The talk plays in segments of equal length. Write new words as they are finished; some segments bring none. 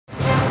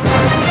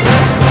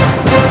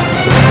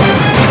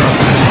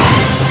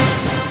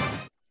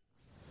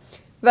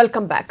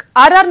Welcome back.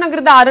 RR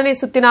ನಗರದ 6ನೇ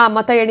ಸುತ್ತಿನ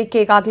ಮತ ಎಣಿಕೆ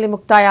ಈಗಾಗಲೇ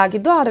ಮುಕ್ತಾಯ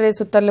ಆಗಿದ್ದು 6ನೇ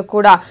ಸುತ್ತಲ್ಲೂ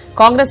ಕೂಡ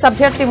ಕಾಂಗ್ರೆಸ್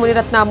ಅಭ್ಯರ್ಥಿ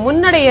ಮುನಿರತ್ನ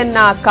ಮುನ್ನಡೆಯನ್ನ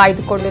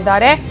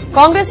ಕಾಯ್ದುಕೊಂಡಿದ್ದಾರೆ.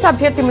 ಕಾಂಗ್ರೆಸ್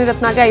ಅಭ್ಯರ್ಥಿ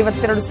ಮುನಿರತ್ನಗೆ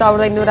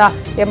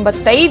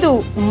 52,285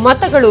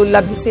 ಮತಗಳು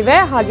ಲಭಿಸಿವೆ.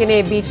 ಹಾಗೆಯೇ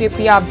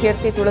ಬಿಜೆಪಿಯ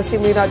ಅಭ್ಯರ್ಥಿ ತುಳಸಿ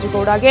ಮುನಿರಾಜು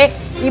ಗೌಡಗೆ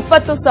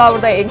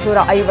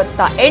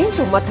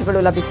 20,858 ಮತಗಳು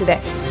ಲಭಿಸಿದೆ.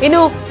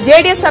 ಇನ್ನು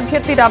ಜೆಡಿಎಸ್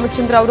ಅಭ್ಯರ್ಥಿ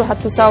ರಾಮಚಂದ್ರ ಅವರು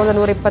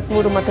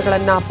 10,123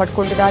 ಮತಗಳನ್ನು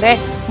ಪಡೆದುಕೊಂಡಿದ್ದಾರೆ.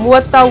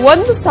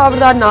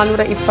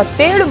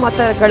 31,427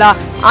 ಮತಗಳ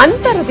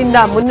ಅಂತರದಿಂದ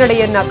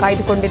ಮುನ್ನಡೆಯನ್ನ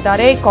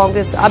ಕಾಯ್ದುಕೊಂಡಿದ್ದಾರೆ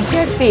ಕಾಂಗ್ರೆಸ್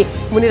ಅಭ್ಯರ್ಥಿ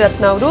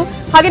ಮುನಿರತ್ನ ಅವರು.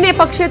 ಹಾಗೆಯೇ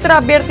ಪಕ್ಷೇತರ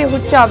ಅಭ್ಯರ್ಥಿ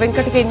ಹುಚ್ಚ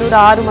ವೆಂಕಟಗೆ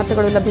 206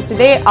 ಮತಗಳು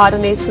ಲಭಿಸಿದೆ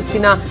 6ನೇ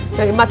ಸುತ್ತಿನ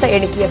ಮತ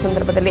ಎಣಿಕೆಯ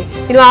ಸಂದರ್ಭದಲ್ಲಿ.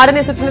 ಇನ್ನು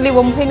 6ನೇ ಸುತ್ತಿನಲ್ಲಿ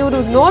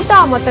 900 ನೋಟಾ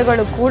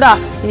ಮತಗಳು ಕೂಡ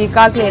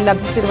ಈಗಾಗಲೇ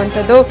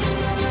ಲಭಿಸಿರುವಂತದ್ದು.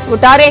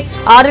 ಒಟ್ಟಾರೆ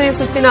 6ನೇ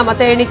ಸುತ್ತಿನ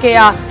ಮತ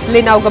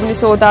ಎಣಿಕೆಯಲ್ಲಿ ನಾವು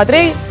ಗಮನಿಸುವುದಾದ್ರೆ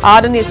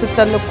 6ನೇ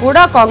ಸುತ್ತಲ್ಲೂ ಕೂಡ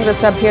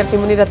ಕಾಂಗ್ರೆಸ್ ಅಭ್ಯರ್ಥಿ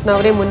ಮುನಿರತ್ನ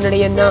ಅವರೇ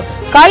ಮುನ್ನಡೆಯನ್ನ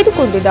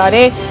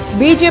ಕಾಯ್ದುಕೊಂಡಿದ್ದಾರೆ.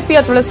 ಬಿಜೆಪಿಯ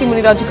ತುಳಸಿ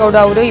ಮುನಿರಾಜು ಗೌಡ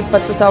ಅವರು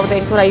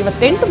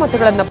 20,858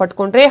 ಮತಗಳನ್ನು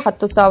ಪಡೆದುಕೊಂಡ್ರೆ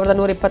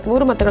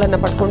 10,123 ಮತಗಳನ್ನು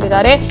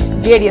ಪಡೆದುಕೊಂಡಿದ್ದಾರೆ.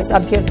 ಜೆಡಿಎಸ್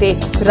ಅಭ್ಯರ್ಥಿ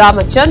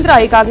ರಾಮಚಂದ್ರ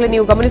ಈಗಾಗಲೇ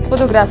ನೀವು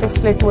ಗಮನಿಸಬಹುದು, ಗ್ರಾಫಿಕ್ಸ್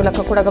ಪ್ಲೇಟ್ ಮೂಲಕ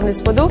ಕೂಡ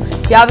ಗಮನಿಸಬಹುದು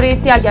ಯಾವ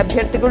ರೀತಿಯಾಗಿ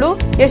ಅಭ್ಯರ್ಥಿಗಳು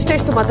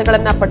ಎಷ್ಟೆಷ್ಟು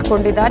ಮತಗಳನ್ನು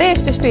ಪಡೆದುಕೊಂಡಿದ್ದಾರೆ,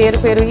 ಎಷ್ಟೆಷ್ಟು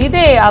ಏರುಪೇರು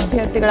ಇದೆ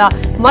ಅಭ್ಯರ್ಥಿಗಳ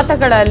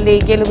ಮತಗಳಲ್ಲಿ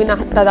ಗೆಲುವಿನ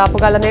ಹತ್ತದ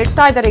ಅಪಗಾಲನ್ನು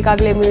ಇಡ್ತಾ ಇದ್ದಾರೆ.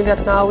 ಈಗಾಗಲೇ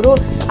ಮುನಿರತ್ನ ಅವರು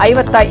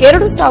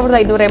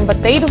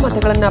 52,585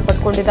 ಮತಗಳನ್ನು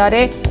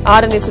ಪಡೆದುಕೊಂಡಿದ್ದಾರೆ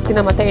 6ನೇ ಸುತ್ತಿನ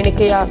ಮತ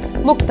ಎಣಿಕೆಯ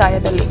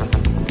ಮುಕ್ತಾಯದಲ್ಲಿ.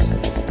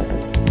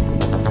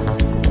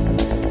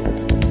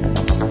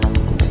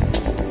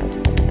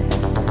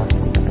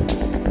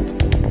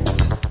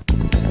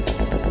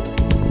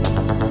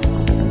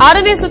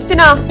 ಆರನೇ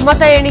ಸುತ್ತಿನ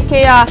ಮತ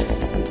ಎಣಿಕೆಯ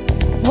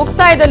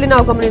ಮುಕ್ತಾಯದಲ್ಲಿ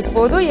ನಾವು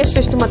ಗಮನಿಸಬಹುದು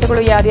ಎಷ್ಟೆಷ್ಟು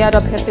ಮತಗಳು ಯಾರ್ಯಾರು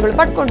ಅಭ್ಯರ್ಥಿಗಳು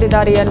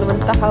ಪಡ್ಕೊಂಡಿದ್ದಾರೆ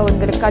ಅನ್ನುವಂತಹ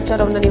ಒಂದು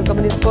ಲೆಕ್ಕಾಚಾರವನ್ನು ನೀವು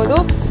ಗಮನಿಸಬಹುದು.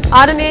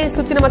 6ನೇ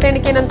ಸುತ್ತಿನ ಮತ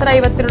ಎಣಿಕೆ ನಂತರ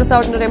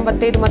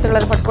 52,185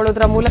 ಮತಗಳನ್ನು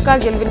ಪಡ್ಕೊಳ್ಳುವುದರ ಮೂಲಕ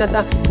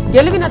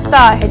ಗೆಲುವಿನತ್ತ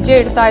ಹೆಜ್ಜೆ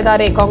ಇಡ್ತಾ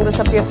ಇದ್ದಾರೆ ಕಾಂಗ್ರೆಸ್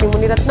ಅಭ್ಯರ್ಥಿ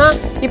ಮುನಿರತ್ನ.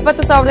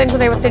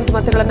 20,858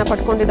 ಮತಗಳನ್ನು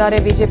ಪಡ್ಕೊಂಡಿದ್ದಾರೆ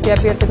ಬಿಜೆಪಿ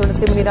ಅಭ್ಯರ್ಥಿ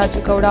ತುಳಸಿ ಮುನಿರಾಜು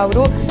ಗೌಡ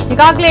ಅವರು.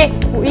 ಈಗಾಗಲೇ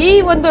ಈ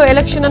ಒಂದು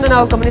ಎಲೆಕ್ಷನ್ ಅನ್ನು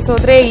ನಾವು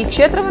ಗಮನಿಸೋದ್ರೆ, ಈ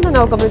ಕ್ಷೇತ್ರವನ್ನು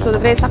ನಾವು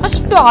ಗಮನಿಸೋದ್ರೆ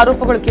ಸಾಕಷ್ಟು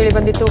ಆರೋಪಗಳು ಕೇಳಿ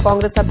ಬಂದಿತ್ತು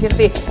ಕಾಂಗ್ರೆಸ್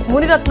ಅಭ್ಯರ್ಥಿ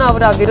ಮುನಿರತ್ನ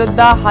ಅವರ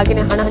ವಿರುದ್ಧ.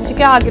 ಹಾಗೆಯೇ ಹಣ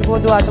ಹಂಚಿಕೆ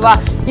ಆಗಿರಬಹುದು ಅಥವಾ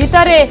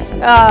ಇತರೆ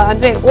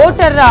ಅಂದ್ರೆ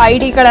ವೋಟರ್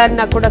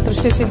ಐಡಿಗಳನ್ನ ಕೂಡ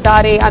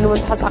ಸೃಷ್ಟಿಸಿದ್ದಾರೆ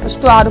ಅನ್ನುವಂತಹ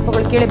ಸಾಕಷ್ಟು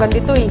ಆರೋಪಗಳು ಕೇಳಿ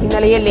ಬಂದಿತ್ತು. ಈ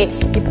ಹಿನ್ನೆಲೆಯಲ್ಲಿ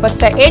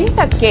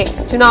 28ಕ್ಕೆ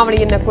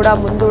ಚುನಾವಣೆಯನ್ನ ಕೂಡ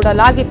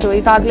ಮುಂದೂಡಲಾಗಿತ್ತು.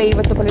 ಈಗಾಗಲೇ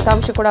ಇವತ್ತು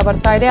ಫಲಿತಾಂಶ ಕೂಡ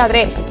ಬರ್ತಾ ಇದೆ.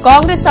 ಆದರೆ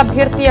ಕಾಂಗ್ರೆಸ್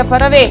ಅಭ್ಯರ್ಥಿಯ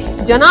ಪರವೇ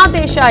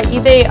ಜನಾದೇಶ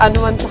ಇದೆ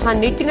ಅನ್ನುವಂತಹ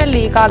ನಿಟ್ಟಿನಲ್ಲಿ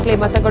ಈಗಾಗಲೇ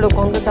ಮತಗಳು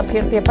ಕಾಂಗ್ರೆಸ್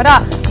ಅಭ್ಯರ್ಥಿಯ ಪರ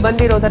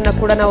ಬಂದಿರೋದನ್ನ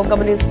ಕೂಡ ನಾವು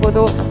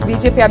ಗಮನಿಸಬಹುದು.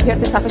 ಬಿಜೆಪಿ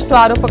ಅಭ್ಯರ್ಥಿ ಸಾಕಷ್ಟು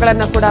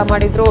ಆರೋಪಗಳನ್ನ ಕೂಡ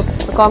ಮಾಡಿದ್ರು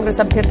ಕಾಂಗ್ರೆಸ್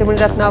ಅಭ್ಯರ್ಥಿ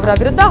ಮುನಿರತ್ನ ಅವರ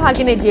ವಿರುದ್ಧ.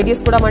 ಹಾಗೆಯೇ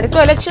ಜೆಡಿಎಸ್ ಕೂಡ ಮಾಡಿತ್ತು.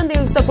 ಎಲೆಕ್ಷನ್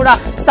ದಿವಸ ಕೂಡ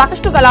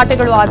ಸಾಕಷ್ಟು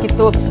ಗಲಾಟೆಗಳು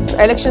ಆಗಿತ್ತು.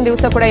 ಎಲೆಕ್ಷನ್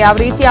ದಿವಸ ಕೂಡ ಯಾವ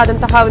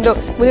ರೀತಿಯಾದಂತಹ ಒಂದು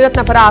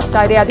ಮುನಿರತ್ನ ಪರ ಆಗ್ತಾ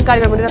ಇದೆ,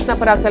 ಅಧಿಕಾರಿಗಳು ಮುನಿರತ್ನ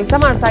ಪರ ಕೆಲಸ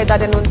ಮಾಡ್ತಾ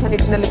ಇದ್ದಾರೆ ಅನ್ನುವಂತಹ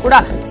ನಿಟ್ಟಿನಲ್ಲಿ ಕೂಡ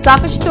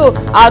ಸಾಕಷ್ಟು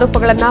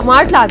ಆರೋಪಗಳನ್ನ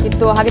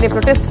ಮಾಡಲಾಗಿತ್ತು. ಹಾಗೆಯೇ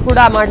ಪ್ರೊಟೆಸ್ಟ್ ಕೂಡ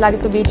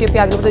ಮಾಡಲಾಗಿತ್ತು. ಬಿಜೆಪಿ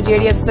ಆಗಿರ್ಬೋದು,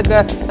 ಜೆಡಿಎಸ್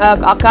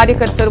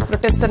ಕಾರ್ಯಕರ್ತರು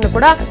ಪ್ರೊಟೆಸ್ಟ್ ಅನ್ನು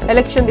ಕೂಡ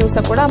ಎಲೆಕ್ಷನ್ ದಿವಸ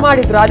ಕೂಡ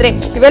ಮಾಡಿದ್ರು. ಆದ್ರೆ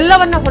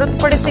ಇವೆಲ್ಲವನ್ನ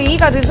ಹೊರತುಪಡಿಸಿ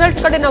ಈಗ ರಿಸಲ್ಟ್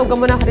ಕಡೆ ನಾವು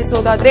ಗಮನ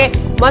ಹರಿಸೋದಾದ್ರೆ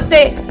ಮತ್ತೆ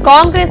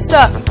ಕಾಂಗ್ರೆಸ್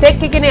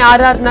ತೆಕ್ಕೆಗೆ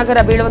ಆರ್ಆರ್ ನಗರ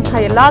ಬೀಳುವಂತಹ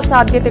ಎಲ್ಲಾ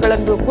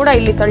ಸಾಧ್ಯತೆಗಳನ್ನು ಕೂಡ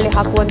ಇಲ್ಲಿ ತಳ್ಳಿ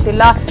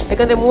ಹಾಕುವಂತಿಲ್ಲ.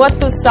 ಯಾಕಂದ್ರೆ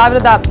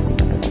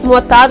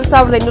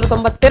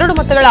 36,892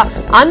 ಮತಗಳ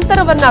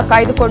ಅಂತರವನ್ನ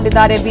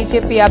ಕಾಯ್ದುಕೊಂಡಿದ್ದಾರೆ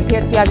ಬಿಜೆಪಿ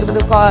ಅಭ್ಯರ್ಥಿ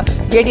ಆಗಿರುವುದು.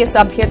 ಜೆಡಿಎಸ್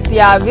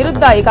ಅಭ್ಯರ್ಥಿಯ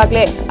ವಿರುದ್ಧ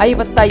ಈಗಾಗಲೇ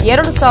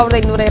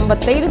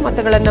 52,285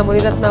 ಮತಗಳನ್ನ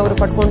ಮುನಿರತ್ನ ಅವರು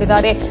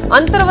ಪಡ್ಕೊಂಡಿದ್ದಾರೆ.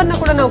 ಅಂತರವನ್ನ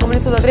ಕೂಡ ನಾವು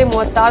ಗಮನಿಸೋದಾದ್ರೆ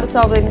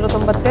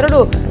 36,892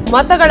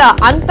 ಮತಗಳ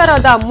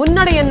ಅಂತರದ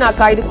ಮುನ್ನಡೆಯನ್ನ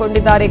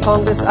ಕಾಯ್ದುಕೊಂಡಿದ್ದಾರೆ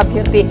ಕಾಂಗ್ರೆಸ್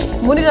ಅಭ್ಯರ್ಥಿ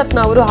ಮುನಿರತ್ನ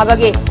ಅವರು.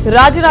 ಹಾಗಾಗಿ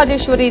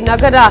ರಾಜರಾಜೇಶ್ವರಿ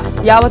ನಗರ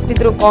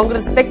ಯಾವತ್ತಿದ್ರೂ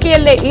ಕಾಂಗ್ರೆಸ್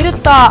ತೆಕ್ಕೆಯಲ್ಲೇ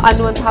ಇರುತ್ತಾ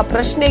ಅನ್ನುವಂತಹ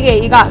ಪ್ರಶ್ನೆಗೆ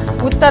ಈಗ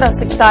ಉತ್ತರ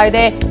ಸಿಗ್ತಾ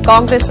ಇದೆ.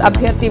 ಕಾಂಗ್ರೆಸ್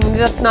ಅಭ್ಯರ್ಥಿ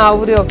ಮುನಿರತ್ನ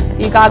ಅವರು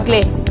ಈಗಾಗಲೇ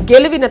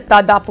ಗೆಲುವಿನತ್ತ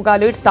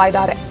ದಾಪುಗಾಲು ಇಡ್ತಾ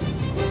ಇದ್ದಾರೆ.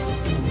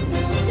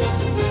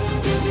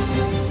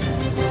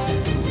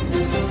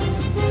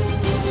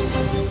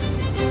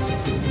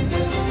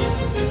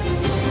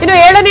 ಇನ್ನು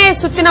 7ನೇ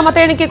ಸುತ್ತಿನ ಮತ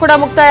ಎಣಿಕೆ ಕೂಡ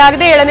ಮುಕ್ತಾಯ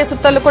ಆಗಿದೆ. 7ನೇ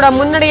ಸುತ್ತಲ್ಲೂ ಕೂಡ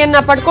ಮುನ್ನಡೆಯನ್ನ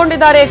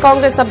ಪಡ್ಕೊಂಡಿದ್ದಾರೆ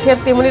ಕಾಂಗ್ರೆಸ್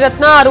ಅಭ್ಯರ್ಥಿ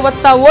ಮುನಿರತ್ನ.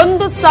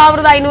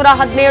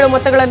 61,517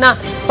 ಮತಗಳನ್ನ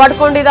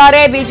ಪಡ್ಕೊಂಡಿದ್ದಾರೆ.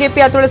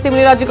 ಬಿಜೆಪಿಯ ತುಳಸಿ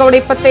ಮುನಿರಾಜು ಗೌಡ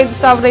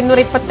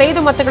 25,225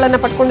 ಮತಗಳನ್ನ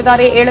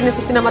ಪಡ್ಕೊಂಡಿದ್ದಾರೆ 7ನೇ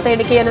ಸುತ್ತಿನ ಮತ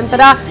ಎಣಿಕೆಯ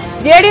ನಂತರ.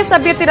 ಜೆಡಿಎಸ್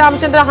ಅಭ್ಯರ್ಥಿ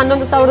ರಾಮಚಂದ್ರ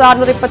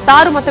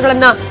 11,626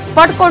 ಮತಗಳನ್ನ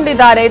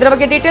ಪಡ್ಕೊಂಡಿದ್ದಾರೆ. ಇದರ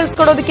ಬಗ್ಗೆ ಡೀಟೇಲ್ಸ್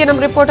ಕೊಡೋದಕ್ಕೆ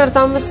ನಮ್ಮ ರಿಪೋರ್ಟರ್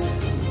ಥಾಮಸ್.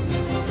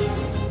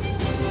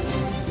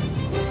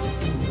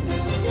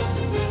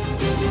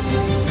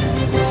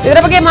 ಇದರ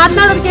ಬಗ್ಗೆ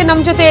ಮಾತನಾಡೋದಕ್ಕೆ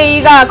ನಮ್ಮ ಜೊತೆ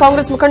ಈಗ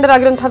ಕಾಂಗ್ರೆಸ್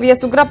ಮುಖಂಡರಾಗಿರುವಂತಹ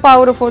V.S.Ugrappa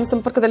ಅವರು ಫೋನ್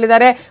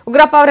ಸಂಪರ್ಕದಲ್ಲಿದ್ದಾರೆ.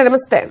 ಉಗ್ರಪ್ಪ ಅವರೇ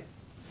ನಮಸ್ತೆ.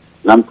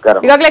 ನಮಸ್ಕಾರ.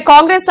 ಈಗಾಗಲೇ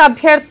ಕಾಂಗ್ರೆಸ್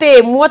ಅಭ್ಯರ್ಥಿ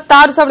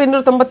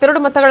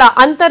 36,292 ಮತಗಳ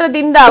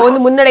ಅಂತರದಿಂದ ಒಂದು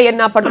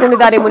ಮುನ್ನಡೆಯನ್ನ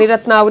ಪಡ್ಕೊಂಡಿದ್ದಾರೆ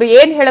ಮುನಿರತ್ನ ಅವರು.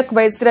 ಏನ್ ಹೇಳಕ್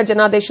ಬಯಸ್ತೀರಾ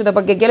ಜನಾದೇಶದ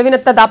ಬಗ್ಗೆ?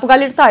 ಗೆಲುವಿನತ್ತ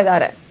ದಾಪುಗಾಲಿಡ್ತಾ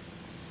ಇದ್ದಾರೆ.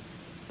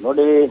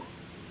 ನೋಡಿ,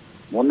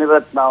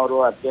 ಮುನಿರತ್ನ ಅವರು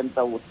ಅತ್ಯಂತ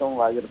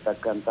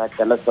ಉತ್ತಮವಾಗಿರ್ತಕ್ಕಂಥ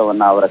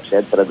ಕೆಲಸವನ್ನ ಅವರ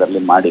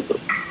ಕ್ಷೇತ್ರದಲ್ಲಿ ಮಾಡಿದ್ರು.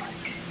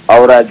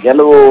 ಅವರ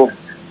ಗೆಲುವು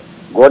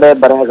ಗೋಡೆ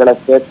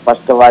ಬರಹಗಳಷ್ಟೇ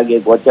ಸ್ಪಷ್ಟವಾಗಿ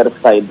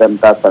ಗೋಚರಿಸ್ತಾ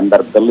ಇದ್ದಂತ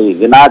ಸಂದರ್ಭದಲ್ಲಿ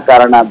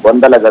ವಿನಾಕಾರಣ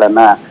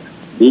ಗೊಂದಲಗಳನ್ನ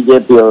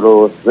ಬಿಜೆಪಿಯವರು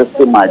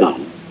ಸೃಷ್ಟಿ ಮಾಡಿ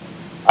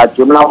ಆ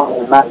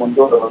ಚುನಾವಣೆಯನ್ನ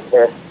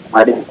ಮುಂದೂಡುವಂತೆ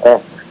ಮಾಡಿದ್ದಾರೆ.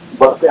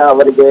 ಬಹುಶಃ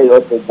ಅವರಿಗೆ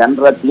ಇವತ್ತು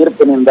ಜನರ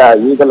ತೀರ್ಪಿನಿಂದ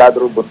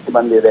ಈಗಲಾದ್ರೂ ಬುದ್ಧಿ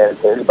ಬಂದಿದೆ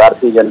ಅಂತ ಹೇಳಿ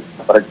ಭಾರತೀಯ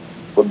ಜನತಾ ಪಾರ್ಟಿ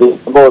ಬುದ್ಧಿ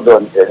ಇರಬಹುದು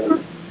ಅಂತ ಹೇಳಿ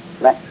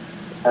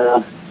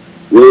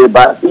ಈ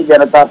ಭಾರತೀಯ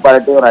ಜನತಾ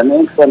ಪಾರ್ಟಿಯವರು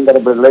ಅನೇಕ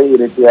ಸಂದರ್ಭಗಳಲ್ಲಿ ಈ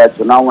ರೀತಿಯ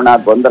ಚುನಾವಣಾ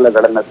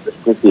ಗೊಂದಲಗಳನ್ನ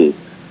ಸೃಷ್ಟಿಸಿ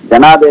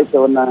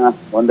ಜನಾದೇಶವನ್ನ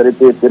ಒಂದು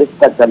ರೀತಿ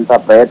ತಿರುಗಿಸ್ತಕ್ಕಂಥ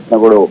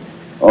ಪ್ರಯತ್ನಗಳು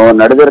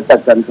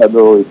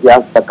ನಡೆದಿರ್ತಕ್ಕಂಥದ್ದು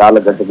ಇತಿಹಾಸದ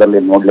ಕಾಲಘಟ್ಟದಲ್ಲಿ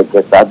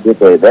ನೋಡ್ಲಿಕ್ಕೆ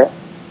ಸಾಧ್ಯತೆ ಇದೆ.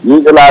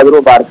 ಈಗಲಾದರೂ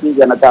ಭಾರತೀಯ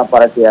ಜನತಾ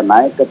ಪಾರ್ಟಿಯ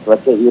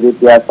ನಾಯಕತ್ವಕ್ಕೆ ಈ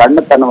ರೀತಿಯ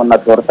ಸಣ್ಣತನವನ್ನ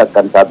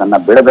ತೋರ್ತಕ್ಕಂಥದನ್ನ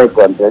ಬಿಡಬೇಕು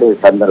ಅಂತ ಹೇಳಿ ಈ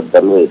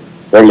ಸಂದರ್ಭದಲ್ಲಿ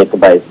ಹೇಳಲಿಕ್ಕೆ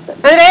ಬಯಸ್ತೇನೆ.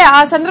 ಅಂದ್ರೆ ಆ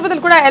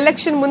ಸಂದರ್ಭದಲ್ಲಿ ಕೂಡ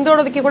ಎಲೆಕ್ಷನ್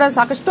ಮುಂದೂಡೋದಕ್ಕೆ ಕೂಡ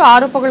ಸಾಕಷ್ಟು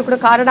ಆರೋಪಗಳು ಕೂಡ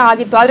ಕಾರಣ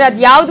ಆಗಿತ್ತು. ಆದ್ರೆ ಅದ್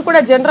ಯಾವ್ದು ಕೂಡ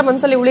ಜನರ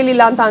ಮನಸ್ಸಲ್ಲಿ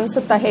ಉಳಿಲಿಲ್ಲ ಅಂತ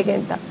ಅನ್ಸುತ್ತಾ ಹೇಗೆ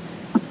ಅಂತ?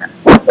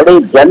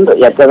 ಜನರು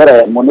ಯಾಕಂದ್ರೆ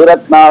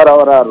ಮುನಿರತ್ನ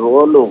ಅವರವರ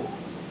ರೋಲು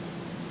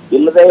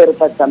ಇಲ್ಲದೆ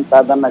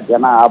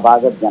ಇರತಕ್ಕಂಥದನ್ನ ಆ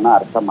ಭಾಗದ ಜನ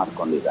ಅರ್ಥ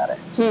ಮಾಡ್ಕೊಂಡಿದ್ದಾರೆ.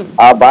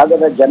 ಆ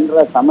ಭಾಗದ ಜನರ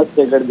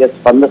ಸಮಸ್ಯೆಗಳಿಗೆ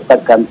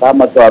ಸ್ಪಂದಿಸ್ತಕ್ಕಂಥ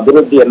ಮತ್ತು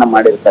ಅಭಿವೃದ್ಧಿಯನ್ನ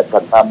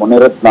ಮಾಡಿರ್ತಕ್ಕಂಥ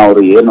ಮುನಿರತ್ನ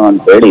ಅವರು ಏನು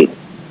ಅಂತ ಹೇಳಿ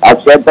ಆ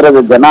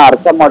ಕ್ಷೇತ್ರದ ಜನ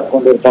ಅರ್ಥ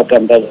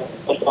ಮಾಡ್ಕೊಂಡಿರ್ತಕ್ಕಂಥ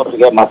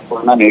ಅವರಿಗೆ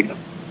ಮತವನ್ನ ನೀಡಿ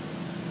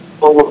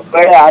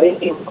ಆ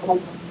ರೀತಿ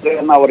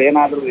ಅವ್ರು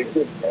ಏನಾದ್ರು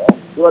ಇಟ್ಟಿದ್ರೆ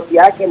ಇವತ್ತು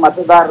ಯಾಕೆ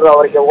ಮತದಾರರು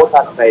ಅವರಿಗೆ ಓಟ್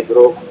ಹಾಕ್ತಾ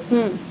ಇದ್ರು?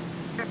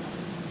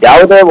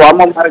 ಯಾವುದೇ ವಾಮ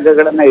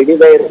ಮಾರ್ಗಗಳನ್ನ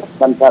ಹಿಡಿದೇ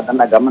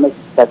ಇರತಕ್ಕಂಥದನ್ನ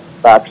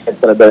ಗಮನಿಸತಕ್ಕ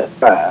ಕ್ಷೇತ್ರದ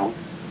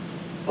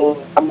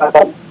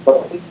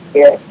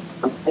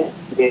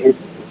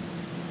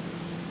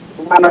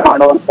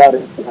ಮಾಡುವಂತ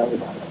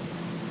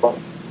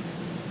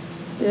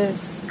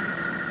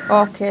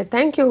ಓಕೆ,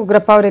 ಥ್ಯಾಂಕ್ ಯು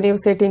ಉಗ್ರಪ್ಪ ಅವರೇ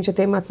News18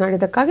 ಜೊತೆ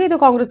ಮಾತನಾಡಿದಕ್ಕಾಗಿ. ಇದು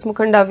ಕಾಂಗ್ರೆಸ್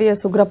ಮುಖಂಡ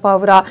V.S.Ugrappa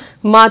ಅವರ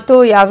ಮಾತು.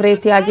 ಯಾವ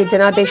ರೀತಿಯಾಗಿ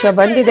ಜನಾದೇಶ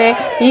ಬಂದಿದೆ,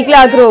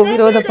 ಈಗಲಾದರೂ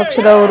ವಿರೋಧ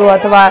ಪಕ್ಷದವರು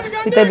ಅಥವಾ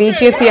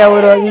ಬಿಜೆಪಿ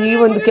ಅವರು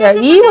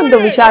ಈ ಒಂದು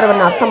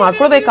ವಿಚಾರವನ್ನು ಅರ್ಥ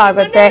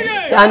ಮಾಡ್ಕೊಳ್ಬೇಕಾಗತ್ತೆ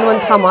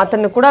ಅನ್ನುವಂತಹ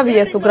ಮಾತನ್ನು ಕೂಡ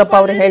V.S.Ugrappa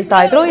ಅವರು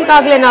ಹೇಳ್ತಾ ಇದ್ರು.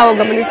 ಈಗಾಗಲೇ ನಾವು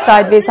ಗಮನಿಸ್ತಾ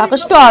ಇದ್ವಿ,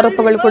 ಸಾಕಷ್ಟು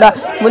ಆರೋಪಗಳು ಕೂಡ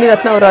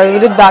ಮುನಿರತ್ನ ಅವರ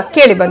ವಿರುದ್ಧ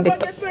ಕೇಳಿ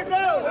ಬಂದಿತ್ತು.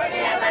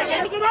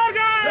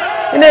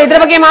 ಇನ್ನು ಇದರ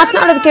ಬಗ್ಗೆ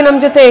ಮಾತನಾಡೋದಕ್ಕೆ ನಮ್ಮ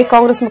ಜೊತೆ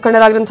ಕಾಂಗ್ರೆಸ್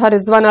ಮುಖಂಡರಾಗಿರುವಂತಹ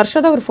ರಿಜ್ವಾನ್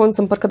ಅರ್ಷದ್ ಅವರು ಫೋನ್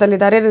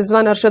ಸಂಪರ್ಕದಲ್ಲಿದ್ದಾರೆ.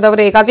 ರಿಜ್ವಾನ್ ಅರ್ಷದ್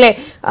ಅವರು ಈಗಾಗಲೇ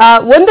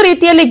ಒಂದು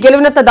ರೀತಿಯಲ್ಲಿ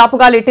ಗೆಲುವಿನತ್ತ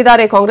ದಾಪುಗಾಲು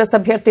ಇಟ್ಟಿದ್ದಾರೆ ಕಾಂಗ್ರೆಸ್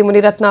ಅಭ್ಯರ್ಥಿ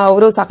ಮುನಿರತ್ನ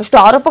ಅವರು. ಸಾಕಷ್ಟು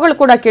ಆರೋಪಗಳು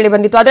ಕೂಡ ಕೇಳಿ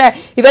ಬಂದಿತ್ತು. ಆದ್ರೆ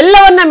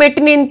ಇವೆಲ್ಲವನ್ನ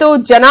ಮೆಟ್ಟಿ ನಿಂತು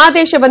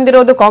ಜನಾದೇಶ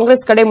ಬಂದಿರೋದು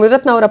ಕಾಂಗ್ರೆಸ್ ಕಡೆ,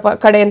 ಮುನಿರತ್ನ ಅವರ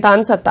ಕಡೆ ಅಂತ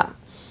ಅನ್ಸತ್ತಾ?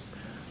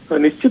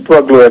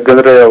 ನಿಶ್ಚಿತವಾಗ್ಲೂ.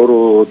 ಯಾಕಂದ್ರೆ ಅವರು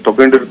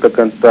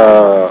ತಗೊಂಡಿರ್ತಕ್ಕಂತ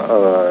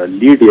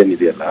ಲೀಡ್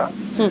ಏನಿದೆಯಲ್ಲ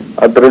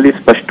ಅದರಲ್ಲಿ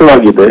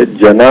ಸ್ಪಷ್ಟವಾಗಿದೆ.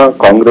 ಜನ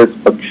ಕಾಂಗ್ರೆಸ್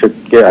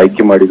ಪಕ್ಷಕ್ಕೆ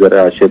ಆಯ್ಕೆ ಮಾಡಿದ್ದಾರೆ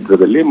ಆ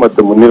ಕ್ಷೇತ್ರದಲ್ಲಿ,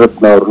 ಮತ್ತು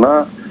ಮುನಿರತ್ನ ಅವ್ರನ್ನ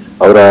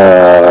ಅವರ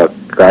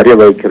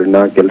ಕಾರ್ಯವೈಖರಿನ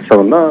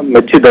ಕೆಲಸವನ್ನ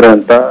ಮೆಚ್ಚಿದ್ದಾರೆ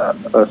ಅಂತ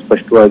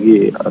ಸ್ಪಷ್ಟವಾಗಿ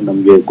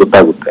ನಮ್ಗೆ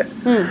ಗೊತ್ತಾಗುತ್ತೆ.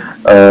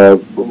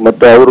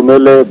 ಮತ್ತೆ ಅವ್ರ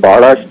ಮೇಲೆ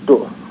ಬಹಳಷ್ಟು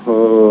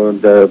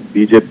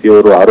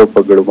ಬಿಜೆಪಿಯವರು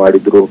ಆರೋಪಗಳು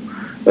ಮಾಡಿದ್ರು.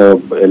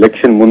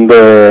 ಎಲೆಕ್ಷನ್ ಮುಂದೆ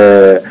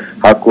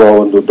ಹಾಕುವ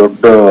ಒಂದು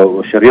ದೊಡ್ಡ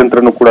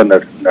ಷಡ್ಯಂತ್ರನೂ ಕೂಡ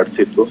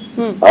ನಡೆಸಿತ್ತು.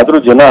 ಆದ್ರೂ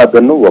ಜನ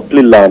ಅದನ್ನು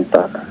ಒಪ್ಲಿಲ್ಲ ಅಂತ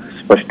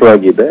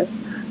ಸ್ಪಷ್ಟವಾಗಿದೆ.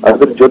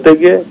 ಅದ್ರ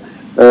ಜೊತೆಗೆ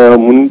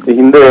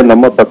ಹಿಂದೆ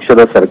ನಮ್ಮ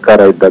ಪಕ್ಷದ ಸರ್ಕಾರ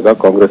ಇದ್ದಾಗ,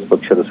 ಕಾಂಗ್ರೆಸ್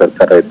ಪಕ್ಷದ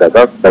ಸರ್ಕಾರ ಇದ್ದಾಗ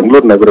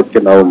ಬೆಂಗಳೂರು ನಗರಕ್ಕೆ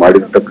ನಾವು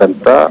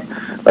ಮಾಡಿರ್ತಕ್ಕಂತ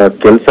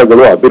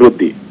ಕೆಲಸಗಳು,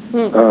 ಅಭಿವೃದ್ಧಿ,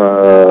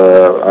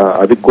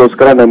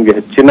 ಅದಕ್ಕೋಸ್ಕರ ನಮ್ಗೆ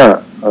ಹೆಚ್ಚಿನ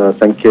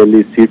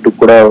ಸಂಖ್ಯೆಯಲ್ಲಿ ಸೀಟು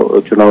ಕೂಡ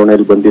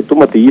ಚುನಾವಣೆಯಲ್ಲಿ ಬಂದಿತ್ತು.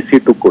 ಮತ್ತೆ ಈ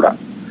ಸೀಟು ಕೂಡ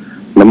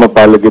ನಮ್ಮ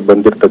ಪಾಲಿಗೆ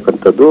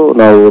ಬಂದಿರತಕ್ಕಂಥದ್ದು.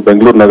 ನಾವು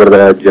ಬೆಂಗಳೂರು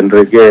ನಗರದ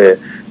ಜನರಿಗೆ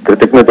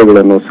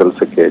ಕೃತಜ್ಞತೆಗಳನ್ನು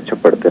ಸಲ್ಲಿಸಕ್ಕೆ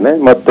ಇಚ್ಛಪಡ್ತೇನೆ.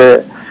 ಮತ್ತೆ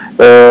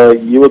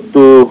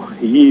ಇವತ್ತು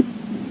ಈ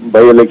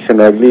ಬೈ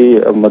ಎಲೆಕ್ಷನ್ ಆಗ್ಲಿ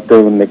ಮತ್ತೆ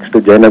ನೆಕ್ಸ್ಟ್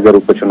ಜಯನಗರ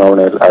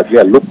ಉಪಚುನಾವಣೆ ಆಗ್ಲಿ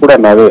ಅಲ್ಲೂ ಕೂಡ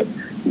ನಾವೇ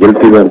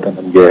ಗೆಲ್ತೀವಿ ಅಂತ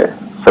ನಮ್ಗೆ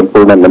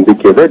ಸಂಪೂರ್ಣ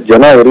ನಂಬಿಕೆ ಇದೆ.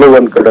 ಜನ ಎಲ್ಲೋ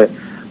ಒಂದ್ ಕಡೆ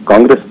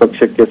ಕಾಂಗ್ರೆಸ್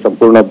ಪಕ್ಷಕ್ಕೆ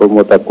ಸಂಪೂರ್ಣ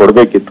ಬಹುಮತ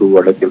ಕೊಡ್ಬೇಕಿತ್ತು,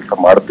 ಒಳ್ಳೆ ಕೆಲಸ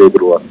ಮಾಡ್ತಾ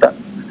ಇದ್ರು ಅಂತ.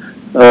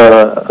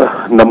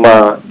 ನಮ್ಮ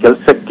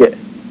ಕೆಲಸಕ್ಕೆ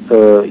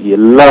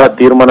ಎಲ್ಲಾ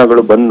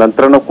ತೀರ್ಮಾನಗಳು ಬಂದ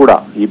ನಂತರನೂ ಕೂಡ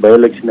ಈ ಬೈ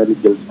ಎಲೆಕ್ಷನ್ ಅಲ್ಲಿ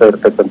ಗೆಲ್ಸ್ತಾ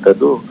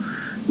ಇರ್ತಕ್ಕಂಥದ್ದು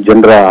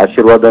ಜನರ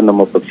ಆಶೀರ್ವಾದ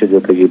ನಮ್ಮ ಪಕ್ಷ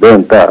ಜೊತೆಗೆ ಇದೆ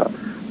ಅಂತ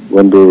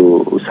ಒಂದು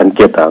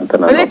ಸಂಕೇತ ಅಂತ.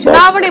 ಅಂದ್ರೆ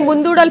ಚುನಾವಣೆ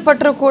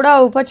ಮುಂದೂಡಲ್ಪಟ್ಟರು ಕೂಡ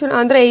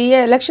ಅಂದ್ರೆ ಈ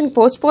ಎಲೆಕ್ಷನ್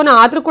ಪೋಸ್ಟ್ಪೋನ್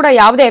ಆದ್ರೂ ಕೂಡ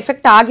ಯಾವುದೇ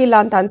ಎಫೆಕ್ಟ್ ಆಗಿಲ್ಲ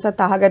ಅಂತ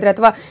ಅನ್ಸತ್ತಾ ಹಾಗಾದ್ರೆ?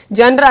 ಅಥವಾ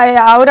ಜನರ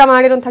ಅವರ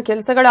ಮಾಡಿರುವಂತಹ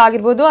ಕೆಲಸಗಳು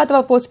ಆಗಿರ್ಬೋದು,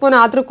 ಅಥವಾ ಪೋಸ್ಟ್ಪೋನ್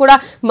ಆದ್ರೂ ಕೂಡ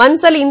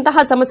ಮನಸ್ಸಲ್ಲಿ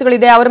ಇಂತಹ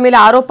ಸಮಸ್ಯೆಗಳಿದೆ, ಅವರ ಮೇಲೆ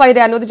ಆರೋಪ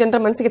ಇದೆ ಅನ್ನೋದು ಜನರ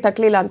ಮನಸ್ಸಿಗೆ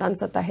ತಟ್ಟಲಿಲ್ಲ ಅಂತ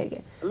ಅನ್ಸತ್ತಾ ಹೇಗೆ?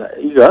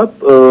 ಈಗ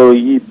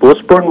ಈ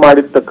ಪೋಸ್ಟ್ಪೋನ್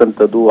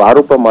ಮಾಡಿರ್ತಕ್ಕಂಥದ್ದು,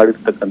 ಆರೋಪ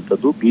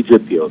ಮಾಡಿರ್ತಕ್ಕಂಥದ್ದು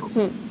ಬಿಜೆಪಿ ಅವರು.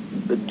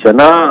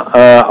 ಜನ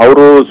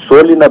ಅವರು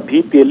ಸೋಲಿನ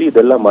ಭೀತಿಯಲ್ಲಿ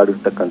ಇದೆಲ್ಲ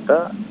ಮಾಡಿರ್ತಕ್ಕಂಥ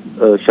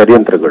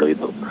ಷಡ್ಯಂತ್ರಗಳು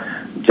ಇದು.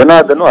 ಜನ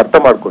ಅದನ್ನು ಅರ್ಥ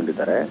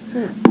ಮಾಡ್ಕೊಂಡಿದ್ದಾರೆ.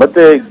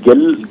 ಮತ್ತೆ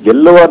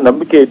ಗೆಲ್ಲುವ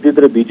ನಂಬಿಕೆ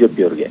ಇದ್ದಿದ್ರೆ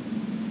ಬಿಜೆಪಿ ಅವ್ರಿಗೆ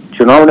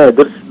ಚುನಾವಣೆ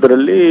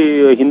ಎದುರಿಸಿದ್ರಲ್ಲಿ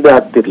ಹಿಂದೆ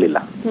ಆಗ್ತಿರ್ಲಿಲ್ಲ.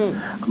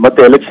 ಮತ್ತೆ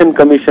ಎಲೆಕ್ಷನ್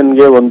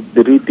ಕಮಿಷನ್ಗೆ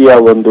ಒಂದು ರೀತಿಯ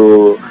ಒಂದು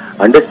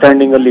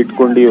ಅಂಡರ್ಸ್ಟ್ಯಾಂಡಿಂಗ್ ಅಲ್ಲಿ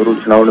ಇಟ್ಕೊಂಡು ಇವರು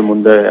ಚುನಾವಣೆ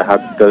ಮುಂದೆ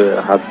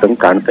ಹಾಕ್ದಂಗ್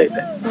ಕಾಣ್ತಾ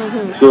ಇದೆ.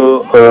 ಸೊ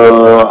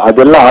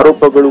ಅದೆಲ್ಲ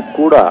ಆರೋಪಗಳು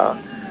ಕೂಡ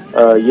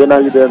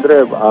ಏನಾಗಿದೆ ಅಂದ್ರೆ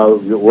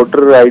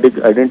voter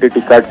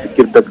identity card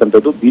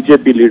ಸಿಕ್ಕಿರ್ತಕ್ಕಂಥದ್ದು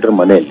BJP leader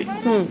ಮನೆಯಲ್ಲಿ,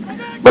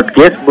 ಬಟ್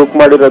ಕೇಸ್ ಬುಕ್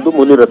ಮಾಡಿರೋದು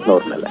ಮುನಿರತ್ನ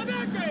ಅವ್ರ ಮೇಲೆ.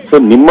 ಸೊ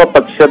ನಿಮ್ಮ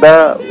ಪಕ್ಷದ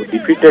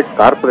ಡಿಫೀಟೆಡ್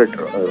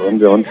ಕಾರ್ಪೊರೇಟರ್,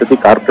 ಒಂದ್ಸತಿ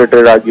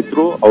ಕಾರ್ಪೊರೇಟರ್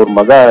ಆಗಿದ್ರು, ಅವ್ರ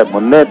ಮಗ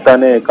ಮೊನ್ನೆ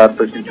ತಾನೇ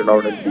ಕಾರ್ಪೊರೇಷನ್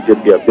ಚುನಾವಣೆಯಲ್ಲಿ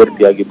ಬಿಜೆಪಿ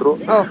ಅಭ್ಯರ್ಥಿ ಆಗಿದ್ರು.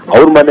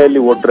 ಅವ್ರ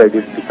ಮನೆಯಲ್ಲಿ ವೋಟರ್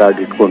ಐಡೆಂಟಿಟಿ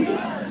ಕಾರ್ಡ್ ಇಟ್ಕೊಂಡು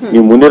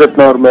ನೀವು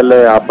ಮುನಿರತ್ನ ಅವ್ರ ಮೇಲೆ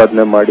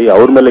ಆಪಾದನೆ ಮಾಡಿ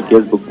ಅವ್ರ ಮೇಲೆ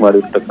ಕೇಸ್ ಬುಕ್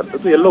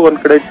ಮಾಡಿರ್ತಕ್ಕಂಥದ್ದು ಎಲ್ಲೋ ಒಂದ್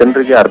ಕಡೆ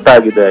ಜನರಿಗೆ ಅರ್ಥ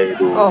ಆಗಿದೆ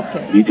ಇದು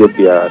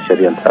ಬಿಜೆಪಿಯ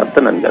ಷಡ್ಯಂತ್ರ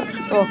ಅಂತ ನನ್ಗೆ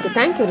ಅನ್ಸುತ್ತೆ.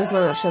 ಥ್ಯಾಂಕ್ ಯು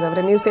ರಿಜ್ವಾನ್ ಅರ್ಷದ್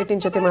ಅವರೇ News18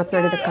 ಜೊತೆ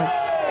ಮಾತನಾಡಿದಕ್ಕಾಗಿ.